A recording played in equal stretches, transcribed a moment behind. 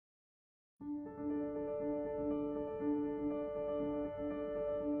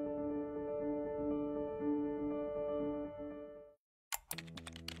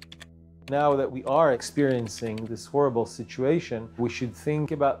Now that we are experiencing this horrible situation, we should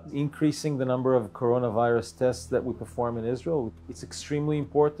think about increasing the number of coronavirus tests that we perform in Israel. It's extremely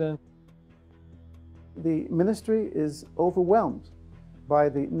important. The ministry is overwhelmed by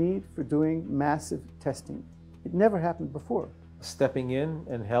the need for doing massive testing. It never happened before. Stepping in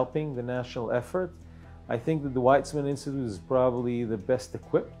and helping the national effort, I think that the Weizmann Institute is probably the best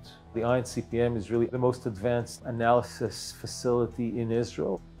equipped. The INCPM is really the most advanced analysis facility in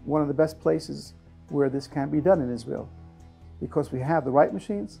Israel. One of the best places where this can be done in Israel, because we have the right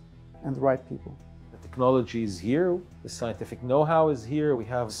machines and the right people. The technology is here, the scientific know-how is here. We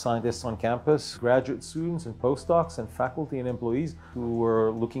have scientists on campus, graduate students and postdocs and faculty and employees who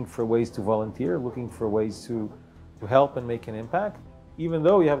are looking for ways to volunteer, looking for ways to help and make an impact. Even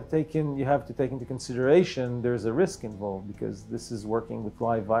though you have to take into consideration there's a risk involved, because this is working with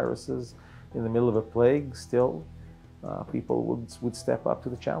live viruses in the middle of a plague. Still, people would step up to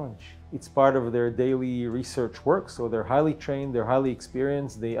the challenge. It's part of their daily research work, so they're highly trained, they're highly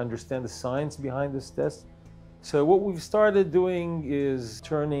experienced, they understand the science behind this test. So what we've started doing is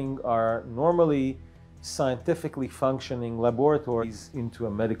turning our normally scientifically functioning laboratories into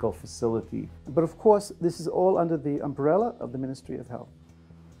a medical facility. But of course, this is all under the umbrella of the Ministry of Health.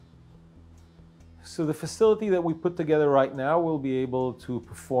 So the facility that we put together right now will be able to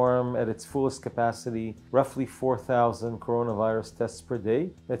perform at its fullest capacity roughly 4,000 coronavirus tests per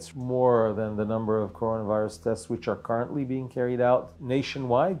day. That's more than the number of coronavirus tests which are currently being carried out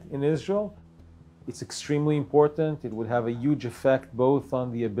nationwide in Israel. It's extremely important. It would have a huge effect both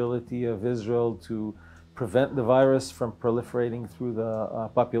on the ability of Israel to prevent the virus from proliferating through the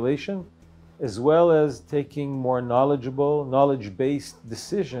population, as well as taking more knowledge-based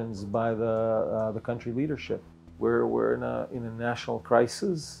decisions by the country leadership. We're in a national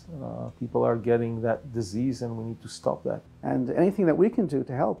crisis. People are getting that disease and we need to stop that. And anything that we can do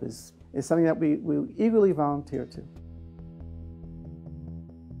to help is something that we eagerly volunteer to.